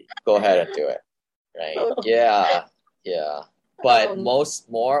can it be? Go ahead and do it. Right. Oh. Yeah. Yeah. But most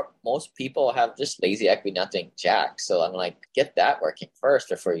people have just lazy equity, nothing jack. So I'm like, get that working first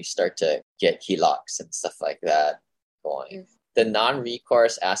before you start to get HELOCs and stuff like that going. Yes. The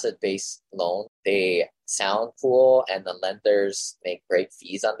non-recourse asset-based loan, they sound cool and the lenders make great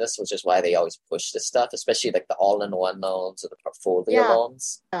fees on this, which is why they always push this stuff, especially like the all-in-one loans or the portfolio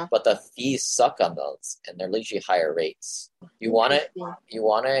loans. Yeah. But the fees suck on those and they're usually higher rates. You want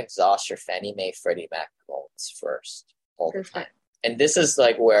to exhaust your Fannie Mae, Freddie Mac loans first all the time. And this is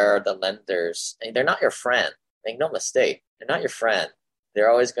like where the lenders, they're not your friend. Make no mistake, they're not your friend. They're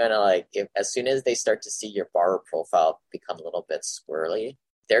always going to like, as soon as they start to see your borrower profile become a little bit squirrely,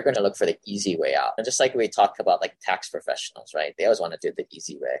 they're going to look for the easy way out. And just like we talked about like tax professionals, right? They always want to do the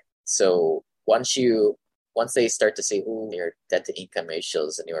easy way. So once they start to see, ooh, your debt to income ratio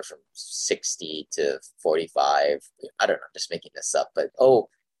is anywhere from 60 to 45. I don't know, I'm just making this up, but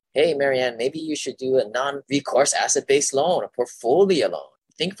hey, Marianne, maybe you should do a non-recourse asset-based loan, a portfolio loan.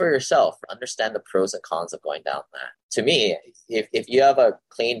 Think for yourself, understand the pros and cons of going down that. To me, if you have a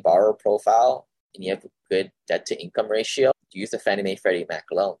clean borrower profile and you have a good debt to income ratio, use the Fannie Mae, Freddie Mac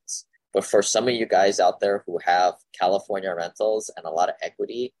loans. But for some of you guys out there who have California rentals and a lot of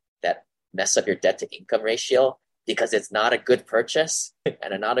equity that mess up your debt to income ratio because it's not a good purchase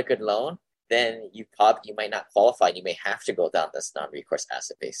and not a good loan, then you might not qualify. You may have to go down this non-recourse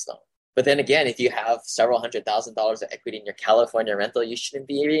asset-based loan. But then again, if you have several $100,000 of equity in your California rental, you shouldn't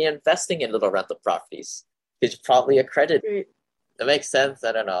be reinvesting in little rental properties. It's probably accredited. That makes sense.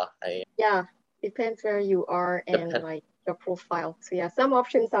 I don't know. Yeah, depends where you are and like your profile. So yeah, some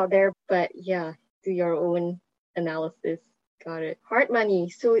options out there, but yeah, do your own analysis. Got it. Hard money.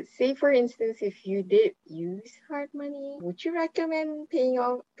 So say for instance, if you did use hard money, would you recommend paying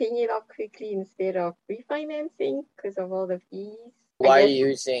it off quickly instead of refinancing because of all the fees? I Why are guess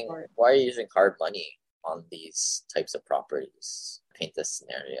you using hard money on these types of properties? Paint this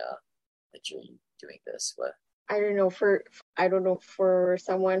scenario that you're doing this with. I don't know for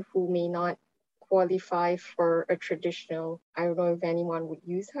someone who may not qualify for a traditional. I don't know if anyone would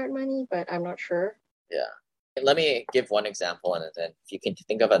use hard money, but I'm not sure. Yeah. Let me give one example, and then if you can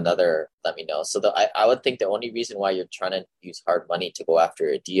think of another, let me know. So I would think the only reason why you're trying to use hard money to go after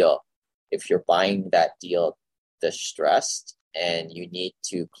a deal, if you're buying that deal distressed and you need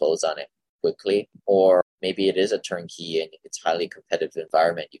to close on it quickly, or maybe it is a turnkey and it's highly competitive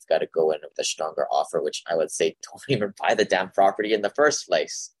environment, you've got to go in with a stronger offer, which I would say don't even buy the damn property in the first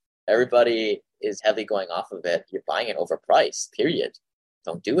place. Everybody is heavily going off of it. You're buying it overpriced, period.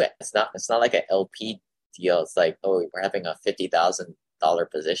 Don't do it. It's not like an LP deal. It's like, oh, we're having a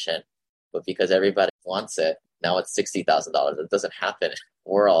 $50,000 position, but because everybody wants it, now it's $60,000. It doesn't happen in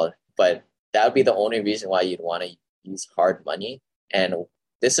the world. But that would be the only reason why you'd want to use hard money. And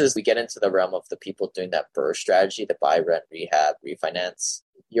we get into the realm of the people doing that BRRRR strategy, the buy, rent, rehab, refinance.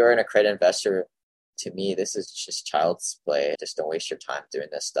 You're an accredited investor. To me, this is just child's play. Just don't waste your time doing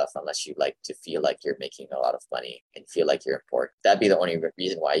this stuff unless you like to feel like you're making a lot of money and feel like you're important. That'd be the only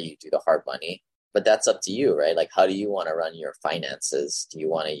reason why you do the hard money. But that's up to you, right? Like, how do you want to run your finances? Do you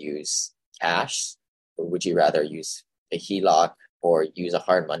want to use cash, or would you rather use a HELOC or use a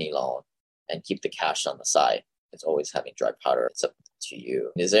hard money loan and keep the cash on the side? It's always having dry powder. It's up to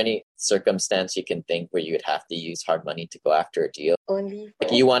you. Is there any circumstance you can think where you would have to use hard money to go after a deal? Only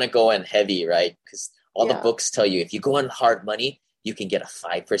Like, you want to go in heavy, right? Because all the Yeah. books tell you if you go in hard money, you can get a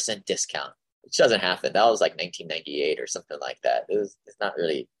 5% discount, which doesn't happen. That was like 1998 or something like that. It's not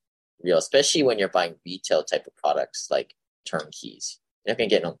really real, especially when you're buying retail type of products like turnkeys. You're not going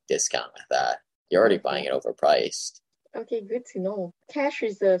to get no discount with that. You're already buying it overpriced. Okay, good to know. Cash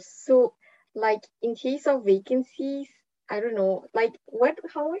reserves. So, like in case of vacancies, I don't know, like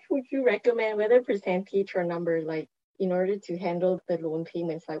how much would you recommend, whether percentage or number, like in order to handle the loan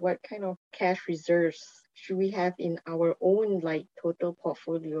payments? Like what kind of cash reserves should we have in our own like total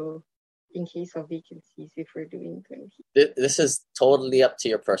portfolio in case of vacancies if we're doing 20? This is totally up to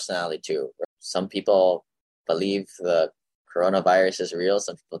your personality too. Some people believe the coronavirus is real,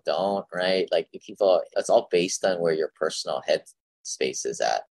 some people don't, right? Like it's all based on where your personal head space is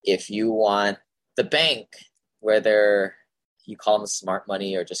at. If you want the bank, whether you call them smart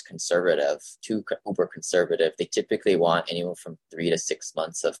money or just conservative, too uber conservative, they typically want anywhere from 3 to 6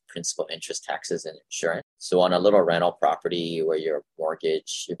 months of principal, interest, taxes, and insurance. So on a little rental property where your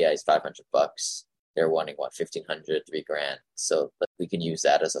mortgage, your guy is $500, they're wanting what, $1,500, $3,000. So we can use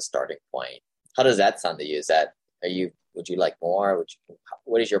that as a starting point. How does that sound to you? Would you like more?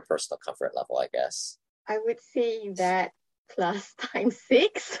 What is your personal comfort level, I guess? I would say that plus times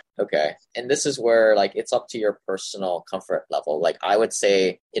 6. Okay. And this is where like it's up to your personal comfort level. Like I would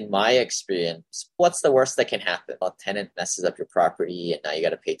say in my experience, what's the worst that can happen? A tenant messes up your property and now you got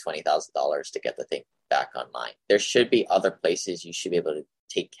to pay $20,000 to get the thing back online. There should be other places you should be able to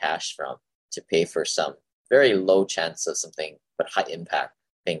take cash from to pay for some very low chance of something, but high impact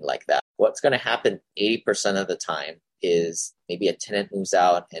thing like that. What's going to happen 80% of the time is maybe a tenant moves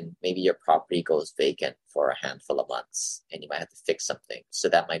out and maybe your property goes vacant for a handful of months and you might have to fix something. So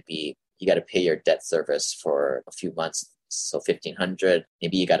that might be, you got to pay your debt service for a few months. So $1,500,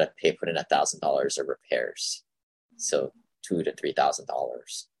 maybe you got to put in $1,000 of repairs. So $2,000 to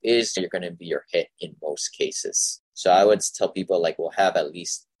 $3,000 is you're going to be your hit in most cases. So I would tell people like, we'll have at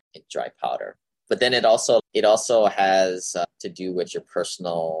least in dry powder. But then it also has to do with your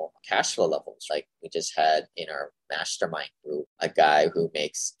personal cash flow levels. Like we just had in our mastermind group, a guy who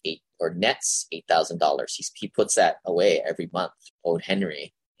makes nets $8,000. He puts that away every month, old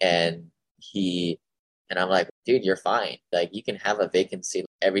Henry. And I'm like, dude, you're fine. Like you can have a vacancy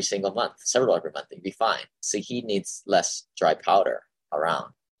every single month, several every month, you'd be fine. So he needs less dry powder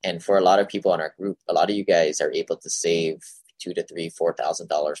around. And for a lot of people in our group, a lot of you guys are able to save $2,000 to $3,000,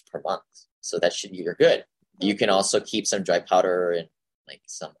 $4,000 per month. So you're good. You can also keep some dry powder in like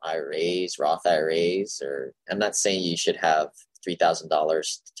some IRAs, Roth IRAs, or I'm not saying you should have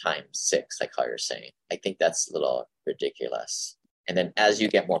 $3,000 times 6, like how you're saying. I think that's a little ridiculous. And then as you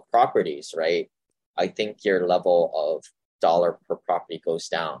get more properties, right, I think your level of dollar per property goes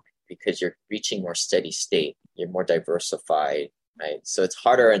down because you're reaching more steady state. You're more diversified, right? So it's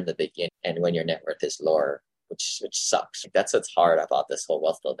harder in the beginning and when your net worth is lower, which sucks. That's what's hard about this whole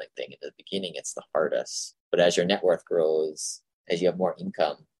wealth building thing. In the beginning, it's the hardest. But as your net worth grows, as you have more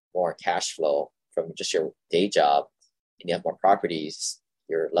income, more cash flow from just your day job, and you have more properties,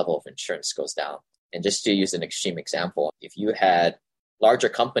 your level of insurance goes down. And just to use an extreme example, if you had larger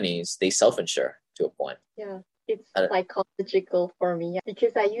companies, they self-insure to a point. Yeah. It's psychological for me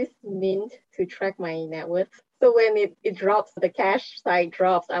because I use Mint to track my net worth. So when it drops, the cash side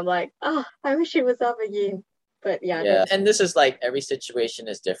drops, I'm like, oh, I wish it was up again. But yeah. And this is like every situation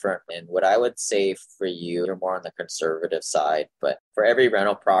is different. And what I would say for you, you're more on the conservative side. But for every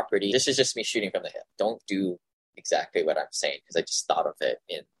rental property, this is just me shooting from the hip. Don't do exactly what I'm saying because I just thought of it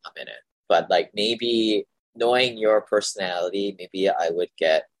in a minute. But like maybe knowing your personality, maybe I would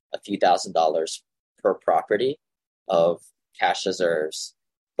get a few $1,000s per property of cash reserves,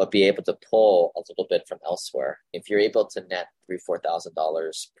 but be able to pull a little bit from elsewhere. If you're able to net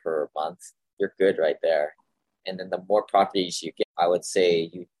 $3,000-4,000 per month, you're good right there. And then the more properties you get, I would say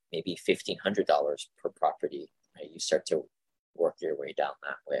you maybe $1,500 per property. Right? You start to work your way down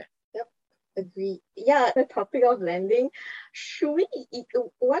that way. Agree. Yeah, the topic of lending,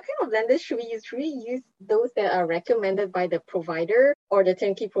 what kind of lenders should we use? Should we use those that are recommended by the provider or the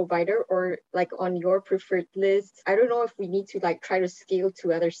turnkey provider or like on your preferred list? I don't know if we need to like try to scale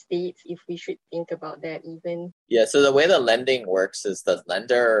to other states, if we should think about that even. Yeah, so the way the lending works is the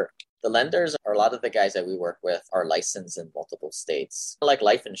lenders are a lot of the guys that we work with are licensed in multiple states, like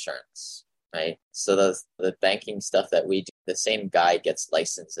life insurance. Right. So the banking stuff that we do, the same guy gets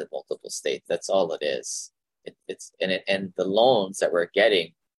licensed in multiple states. That's all it is. And the loans that we're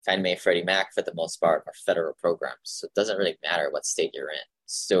getting, Fannie Mae, Freddie Mac, for the most part, are federal programs. So it doesn't really matter what state you're in.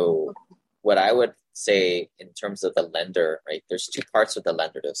 So what I would say in terms of the lender, right, there's two parts of the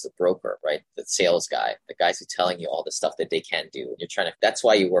lender. There's the broker, right, the sales guy, the guys who telling you all the stuff that they can do. And you're trying to, that's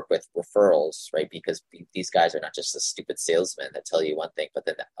why you work with referrals, right, because these guys are not just the stupid salesmen that tell you one thing, but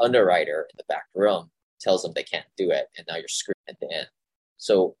then the underwriter in the back room tells them they can't do it. And now you're screwed at the end.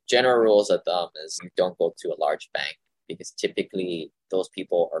 So general rules of thumb is you don't go to a large bank because typically those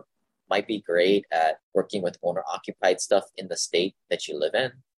people might be great at working with owner occupied stuff in the state that you live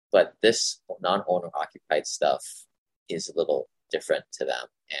in. But this non-owner occupied stuff is a little different to them.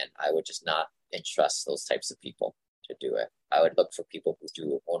 And I would just not entrust those types of people to do it. I would look for people who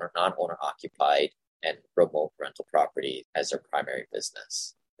do non-owner occupied and remote rental property as their primary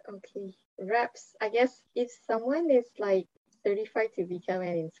business. Okay. Reps, I guess if someone is like certified to become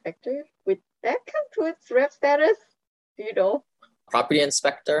an inspector, would that come towards rep status? Do you know? Property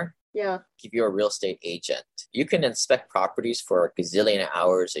inspector? Yeah. If you're a real estate agent, you can inspect properties for a gazillion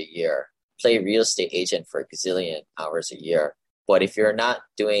hours a year, play real estate agent for a gazillion hours a year. But if you're not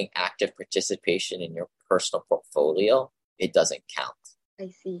doing active participation in your personal portfolio, it doesn't count. I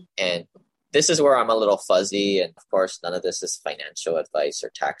see. And this is where I'm a little fuzzy. And of course, none of this is financial advice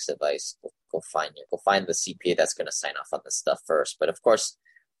or tax advice. Go find the CPA that's going to sign off on this stuff first. But of course,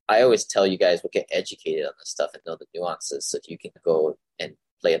 I always tell you guys, get educated on this stuff and know the nuances so that you can go and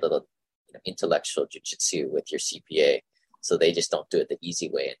play a little intellectual jujitsu with your CPA, so they just don't do it the easy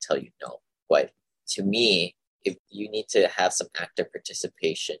way and tell you no. But to me, if you need to have some active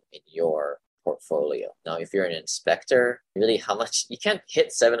participation in your portfolio. Now, if you're an inspector, really how much, you can't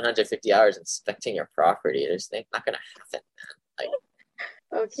hit 750 hours inspecting your property. It's not going to happen,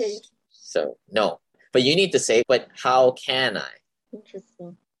 man. Okay. So no, but you need to say, but how can I?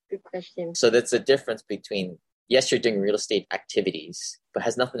 Interesting. Good question. So that's the difference between, yes, you're doing real estate activities, but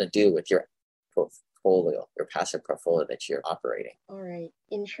has nothing to do with your portfolio, your passive portfolio that you're operating. All right.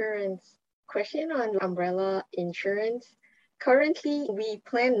 Insurance. Question on umbrella insurance. Currently, we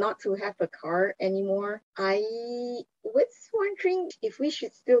plan not to have a car anymore. I was wondering if we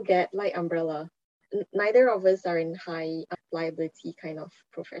should still get light umbrella. Neither of us are in high liability kind of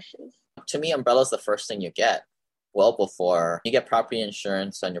professions. To me, umbrella is the first thing you get. Well, before you get property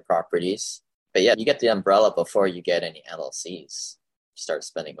insurance on your properties. But yeah, you get the umbrella before you get any LLCs. You start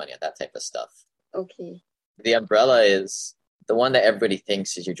spending money on that type of stuff. Okay. The umbrella is the one that everybody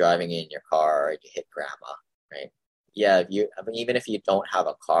thinks is you're driving in your car and you hit grandma, right? Yeah, even if you don't have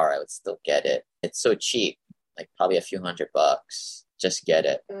a car, I would still get it. It's so cheap, like probably a few $100. Just get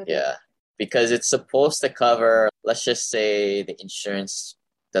it. Yeah. Because it's supposed to cover, let's just say the insurance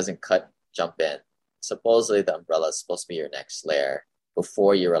doesn't jump in. Supposedly the umbrella is supposed to be your next layer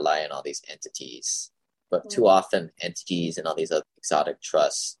before you rely on all these entities. But too often entities and all these other exotic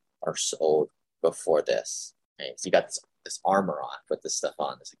trusts are sold before this. Right? So you got this armor on, put this stuff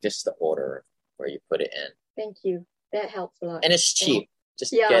on. It's like just the order where you put it in. Thank you. That helps a lot. And it's cheap.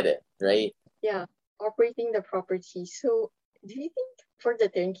 Just get it, right? Yeah. Operating the property. So do you think for the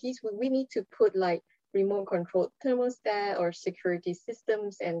turnkeys, would we need to put like remote controlled thermostat or security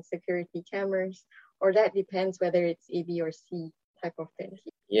systems and security cameras? Or that depends whether it's A, B, or C type of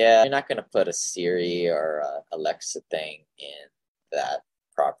turnkey? Yeah, you're not going to put a Siri or a Alexa thing in that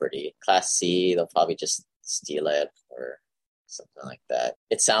property. Class C, they'll probably just steal it or something like that.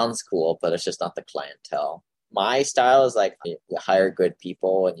 It sounds cool, but it's just not the clientele. My style is like you hire good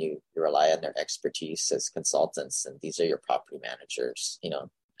people and you rely on their expertise as consultants, and these are your property managers.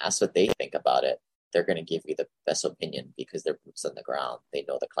 Ask what they think about it. They're going to give you the best opinion because they're boots on the ground. They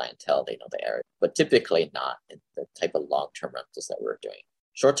know the clientele, they know the area, but typically not in the type of long-term rentals that we're doing.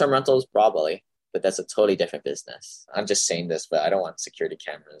 Short-term rentals, probably, but that's a totally different business. I'm just saying this, but I don't want security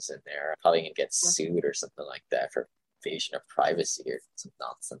cameras in there. I'm probably going to get sued or something like that for invasion of privacy or some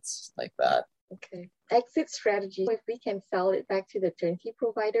nonsense like that. Okay. Exit strategy. If we can sell it back to the turnkey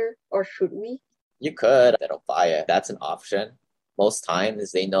provider, or should we? You could. They don't buy it. That's an option. Most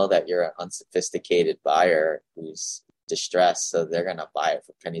times they know that you're an unsophisticated buyer who's distressed, so they're going to buy it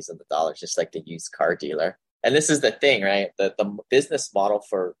for pennies on the dollar, just like the used car dealer. And this is the thing, right? The business model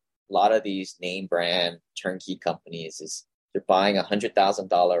for a lot of these name brand turnkey companies is they're buying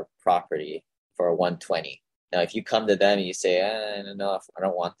 $100,000 property for a 120. Now, if you come to them and you say, no, I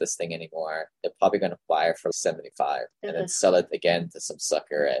don't want this thing anymore, they're probably going to buy it for 75 and then sell it again to some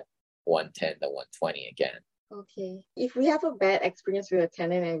sucker at 110 to 120 again. Okay. If we have a bad experience with a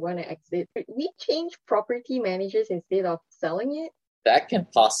tenant and want to exit, could we change property managers instead of selling it? That can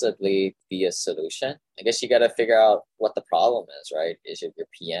possibly be a solution. I guess you got to figure out what the problem is, right? Is it your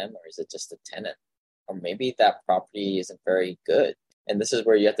PM or is it just a tenant? Or maybe that property isn't very good. And this is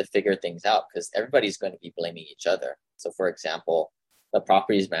where you have to figure things out because everybody's going to be blaming each other. So, for example, the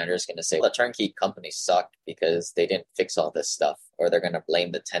properties manager is going to say, well, the turnkey company sucked because they didn't fix all this stuff. Or they're going to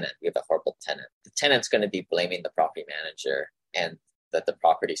blame the tenant. We have a horrible tenant. The tenant's going to be blaming the property manager and that the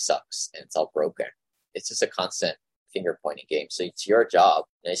property sucks and it's all broken. It's just a constant finger pointing game. So it's your job.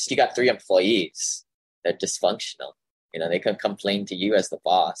 And if you got 3 employees, they're dysfunctional. They can complain to you as the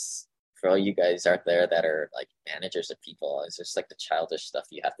boss. For all you guys out there that are like managers of people, it's just like the childish stuff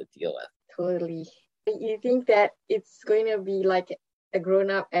you have to deal with. Totally. You think that it's going to be like a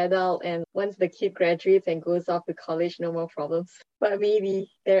grown-up adult and once the kid graduates and goes off to college, no more problems. But maybe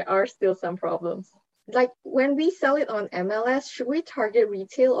there are still some problems. Like when we sell it on MLS, should we target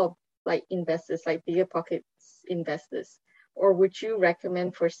retail or like investors, like bigger pockets investors? Or would you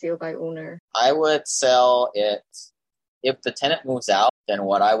recommend for sale by owner? I would sell it. If the tenant moves out, then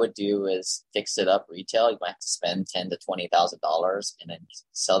what I would do is fix it up retail. You might have to spend $10,000 to $20,000 and then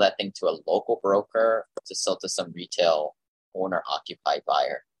sell that thing to a local broker to sell to some retail owner-occupied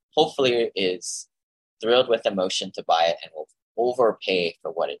buyer. Hopefully is thrilled with emotion to buy it and will overpay for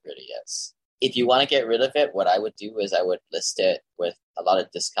what it really is. If you want to get rid of it, what I would do is I would list it with a lot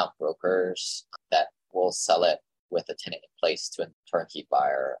of discount brokers that will sell it with a tenant in place to a turnkey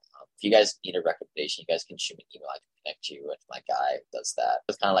buyer. If you guys need a recommendation, you guys can shoot me an email. I can connect you with my guy who does that.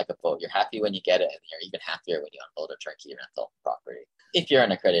 It's kind of like a boat. You're happy when you get it, and you're even happier when you unload a turnkey rental property. If you're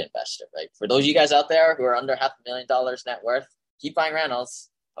an accredited investor, right? For those of you guys out there who are under $500,000 net worth, keep buying rentals.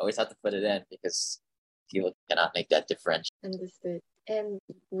 Always have to put it in because people cannot make that differential. Understood. And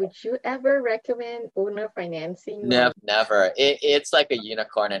would you ever recommend owner financing? Never. It's like a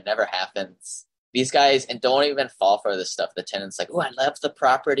unicorn. It never happens. These guys, and don't even fall for this stuff. The tenant's like, oh, I love the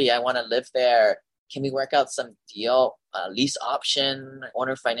property. I want to live there. Can we work out some deal, lease option,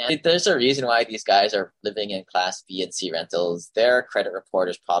 owner finance? There's a reason why these guys are living in Class B and C rentals. Their credit report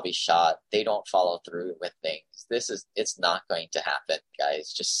is probably shot. They don't follow through with things. It's not going to happen,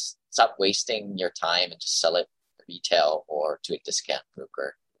 guys. Just stop wasting your time and just sell it retail or to a discount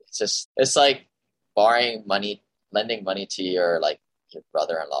broker. It's like borrowing money, lending money to your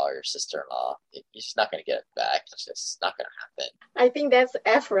brother-in-law or your sister-in-law. You're just not going to get it back. It's just not going to happen. I think that's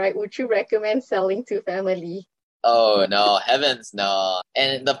F, right? Would you recommend selling to family? Oh, no. Heavens, no.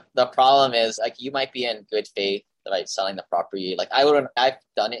 And the problem is, you might be in good faith, selling the property. I've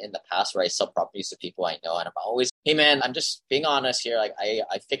done it in the past where I sell properties to people I know, and I'm always, hey man, I'm just being honest here.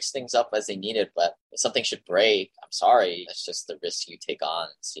 I fix things up as they needed, but if something should break, I'm sorry. It's just the risk you take on.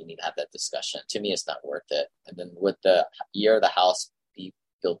 So you need to have that discussion. To me, it's not worth it. And then would the year of the house be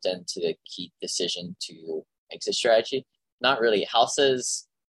built into the key decision to exit strategy? Not really. Houses,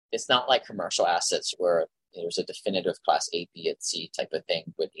 it's not like commercial assets where there's a definitive Class A, B, and C type of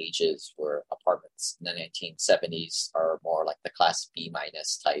thing with ages, where apartments in the 1970s are more like the Class B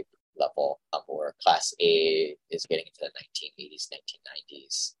minus type level, or Class A is getting into the 1980s,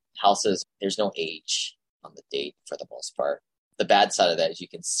 1990s. Houses, there's no age on the date for the most part. The bad side of that is you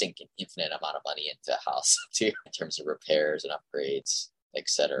can sink an infinite amount of money into a house too, in terms of repairs and upgrades,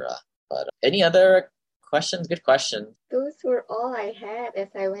 etc. But any other questions? Good question. Those were all I had as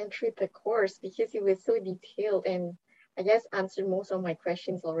I went through the course because it was so detailed and I guess answered most of my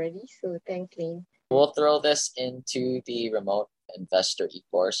questions already. So thanks, Lane. We'll throw this into the remote investor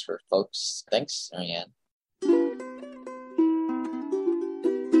e-course for folks. Thanks, Marianne.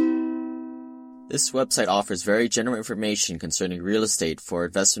 This website offers very general information concerning real estate for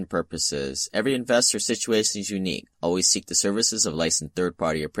investment purposes. Every investor's situation is unique. Always seek the services of licensed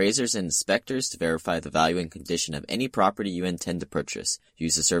third-party appraisers and inspectors to verify the value and condition of any property you intend to purchase.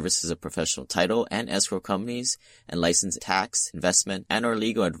 Use the services of professional title and escrow companies and licensed tax, investment, and or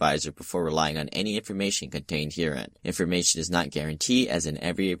legal advisor before relying on any information contained herein. Information is not guaranteed, as in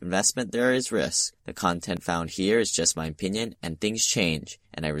every investment there is risk. The content found here is just my opinion, and things change,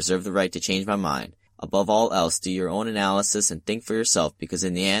 and I reserve the right to change my mind. Above all else, do your own analysis and think for yourself, because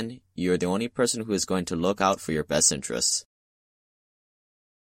in the end, you are the only person who is going to look out for your best interests.